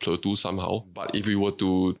hit a plateau somehow. But if we were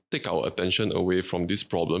to take our attention away from this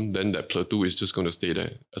problem, then that plateau is just going to stay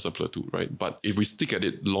there as a plateau, right? But if we stick at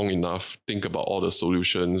it long enough, think about all the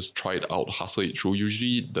solutions, try it out, hustle it through,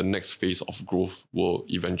 usually the next phase of growth will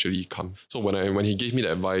eventually come. So when he gave me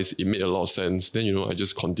the advice, it made a lot of sense. Then I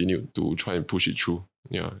just continued to try and push it through.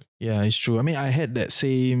 Yeah, it's true. I mean, I had that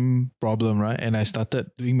same problem, right? And I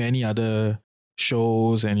started doing many other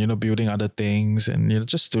shows and building other things and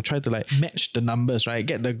just to try to like match the numbers, right?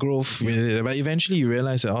 Get the growth with it. But eventually you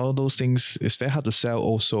realize that all those things is very hard to sell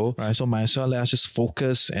also, right? So might as well let us just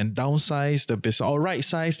focus and downsize the business or right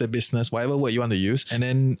size the business, whatever word you want to use, and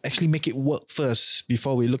then actually make it work first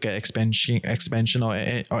before we look at expansion or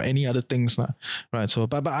any other things, right? So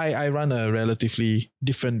but I run a relatively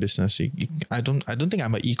different business. I don't think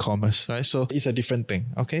I'm an e-commerce, right? So it's a different thing.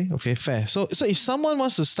 Okay, fair. So if someone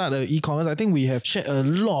wants to start an e-commerce, I think we have shared a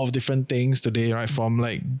lot of different things today, right? From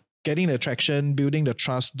like getting the traction, building the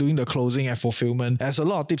trust, doing the closing and fulfillment. There's a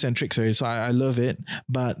lot of tips and tricks already, so I love it.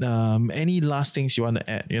 But any last things you want to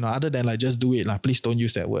add, other than like just do it, please don't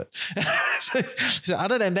use that word. So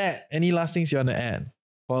other than that, any last things you want to add?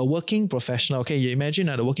 For a working professional, okay, you imagine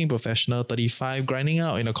the working professional, 35, grinding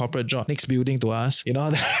out in a corporate job, next building to us,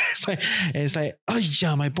 it's like, oh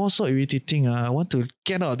yeah, my boss so irritating. I want to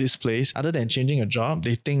get out of this place. Other than changing a job,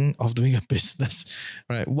 they think of doing a business,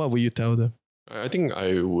 right? What would you tell them? I think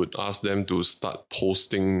I would ask them to start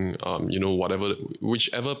posting,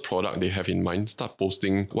 whichever product they have in mind, start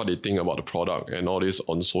posting what they think about the product and all this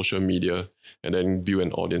on social media, and then build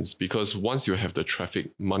an audience. Because once you have the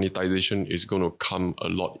traffic, monetization is going to come a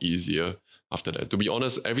lot easier after that. To be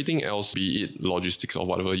honest, everything else, be it logistics or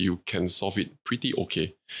whatever, you can solve it pretty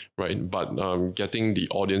okay, right? But getting the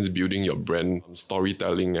audience, building your brand,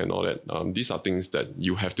 storytelling and all that, these are things that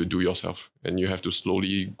you have to do yourself, and you have to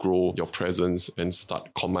slowly grow your presence and start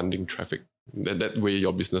commanding traffic. That way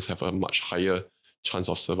your business have a much higher chance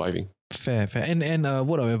of surviving. Fair. And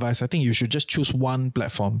word of advice, I think you should just choose one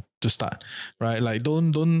platform to start, right? Like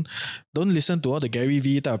don't listen to all the Gary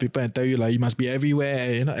Vee type of people and tell you like you must be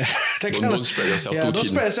everywhere. Don't spread yourself too thin. Don't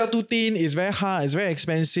spread yourself too thin. It's very hard. It's very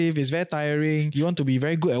expensive. It's very tiring. You want to be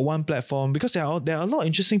very good at one platform, because there are a lot of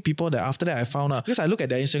interesting people that after that I found out, because I look at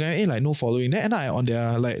their Instagram, like no following, then I on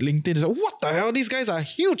their like LinkedIn, it's like, what the hell? These guys are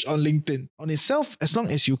huge on LinkedIn. On itself, as long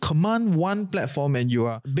as you command one platform and you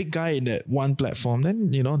are a big guy in that one platform,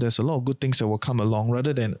 then there's a lot of of good things that will come along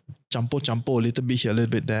rather than jumpo a little bit here, a little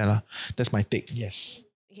bit there. That's my take. Yes.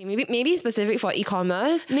 Okay, maybe specific for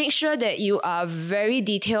e-commerce, make sure that you are very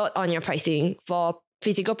detailed on your pricing for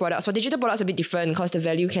physical products. For digital products, a bit different because the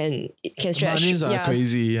value can stretch. Margins are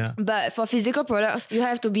crazy, yeah. But for physical products, you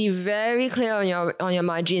have to be very clear on your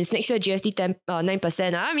margins. Next year, GST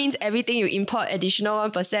 9%. That means everything you import additional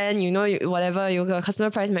 1%, whatever your customer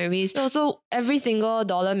price might raise. Also, every single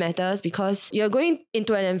dollar matters because you're going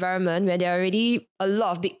into an environment where there are already a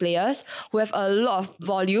lot of big players who have a lot of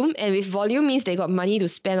volume, and with volume means they got money to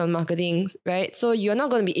spend on marketing, right? So you're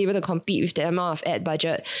not going to be able to compete with the amount of ad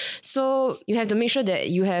budget. So you have to make sure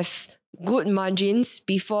that you have good margins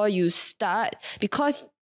before you start, because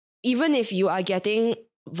even if you are getting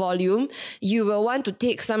volume, you will want to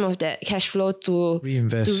take some of that cash flow to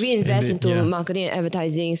reinvest into marketing and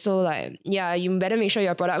advertising. So you better make sure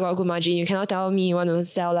your product got a good margin. You cannot tell me you want to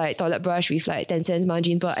sell toilet brush with 10 cents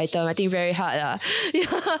margin per item. I think very hard.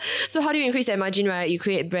 Yeah. So how do you increase that margin, right? You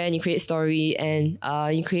create brand, you create story, and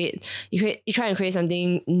you try and create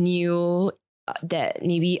something new that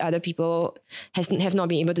maybe other people have not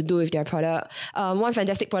been able to do with their product. One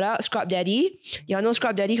fantastic product, Scrub Daddy. You all know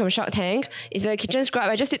Scrub Daddy from Shark Tank. It's a kitchen scrub.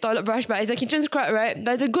 I just did toilet brush, but it's a kitchen scrub, right?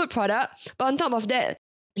 But it's a good product. But on top of that,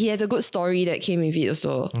 he has a good story that came with it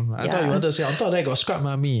also. I thought you wanted to say, on top of that got Scrub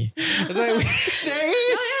Mommy. It's like, which there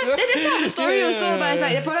is. That's part of the story also, but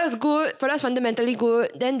it's the product is good, product's fundamentally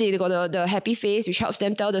good. Then they got the happy face, which helps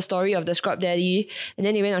them tell the story of the Scrub Daddy. And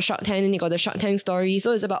then they went on Shark Tank and they got the Shark Tank story.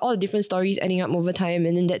 So it's about all the different stories adding up over time,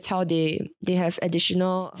 and then that's how they have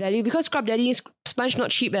additional value, because Scrub Daddy is sponge not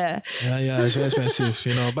cheap. Yeah, it's very expensive,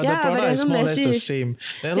 But the product is more or less the same.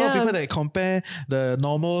 There are a lot of people that compare the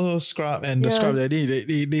normal scrub and the Scrub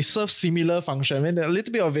Daddy. They serve similar function. I mean, there are a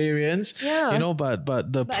little bit of variance,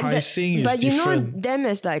 but the pricing is different. But them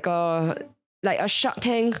as like a Shark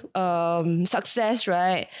Tank success,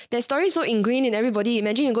 right? That story is so ingrained in everybody.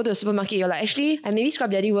 Imagine you go to a supermarket, you're like, actually, I maybe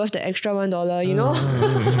Scrub Daddy worth the extra $1,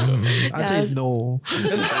 Answer is no.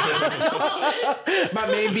 But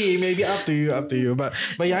maybe up to you. But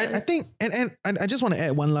yeah, I think, and I just want to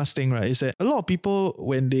add one last thing, right? Is that a lot of people,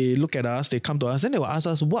 when they look at us, they come to us, then they will ask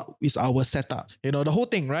us, what is our setup? The whole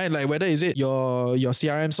thing, right? Like whether is it your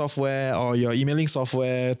CRM software or your emailing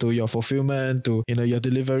software, to your fulfillment, to your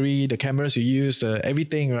delivery, the cameras you use,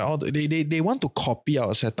 everything, right? They want to copy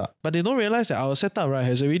our setup, but they don't realize that our setup, right,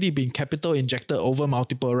 has already been capital injected over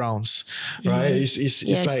multiple rounds, right?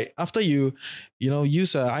 It's like after you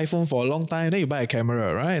use an iPhone for a long time, then you buy a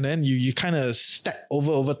camera, right? And then you kind of stack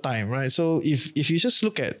over time, right? So if you just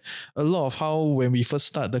look at a lot of how when we first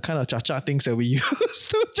start, the kind of cha-cha things that we use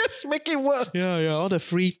to just make it work. Yeah, all the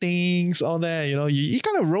free things, all that, you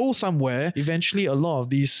kind of roll somewhere. Eventually, a lot of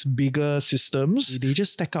these bigger systems, they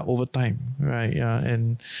just stack up over time, right? Yeah,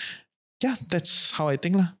 and yeah, that's how I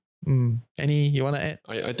think lah. Any you want to add?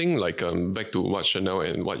 I think back to what Chanel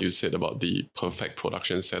and what you said about the perfect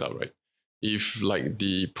production setup, right? If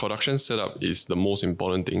the production setup is the most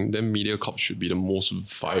important thing, then MediaCorp should be the most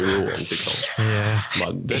viral on TikTok. Yeah.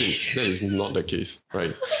 But that is not the case,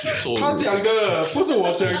 right? So 他讲的，不是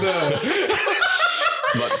我讲的。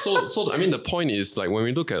 But so I mean, the point is when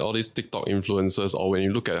we look at all these TikTok influencers, or when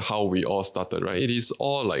you look at how we all started, right? It is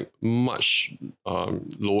all much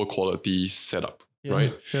lower quality setup. Yeah,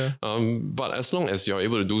 right? Yeah. But as long as you're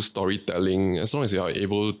able to do storytelling, as long as you are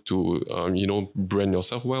able to, brand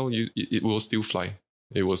yourself well, it will still fly.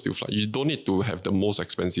 It will still fly. You don't need to have the most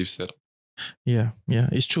expensive setup. Yeah,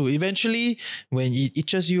 it's true. Eventually, when it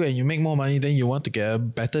itches you and you make more money, then you want to get a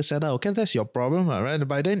better setup. Okay, that's your problem, right?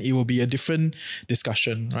 By then, it will be a different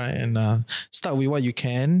discussion, right? And start with what you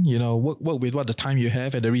can, work with what the time you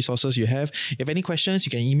have and the resources you have. If you have any questions, you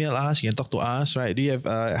can email us, you can talk to us, right? Do you have,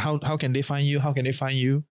 how can they find you? How can they find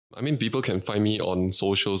you? I mean, people can find me on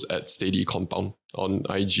socials at Steady Compound, on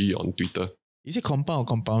IG, on Twitter. Is it compound or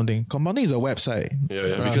compounding? Compounding is a website.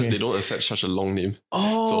 Yeah, because they don't accept such a long name.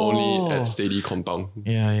 Oh. So only at Steady Compound.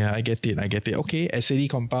 Yeah, I get it. Okay, at Steady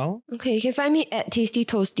Compound. Okay, you can find me at Tasty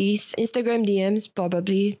Toasties. Instagram DMs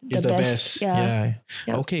probably the best. Yeah.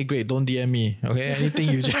 Okay, great. Don't DM me. Okay, anything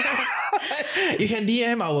you just... You can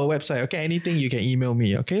DM our website, okay? Anything you can email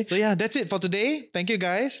me, okay? So yeah, that's it for today. Thank you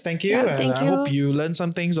guys. Thank you. Yeah, thank and you. I hope you learned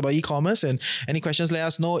some things about e-commerce, and any questions, let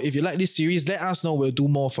us know. If you like this series, let us know. We'll do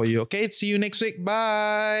more for you, okay? See you next week.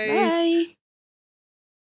 Bye. Bye.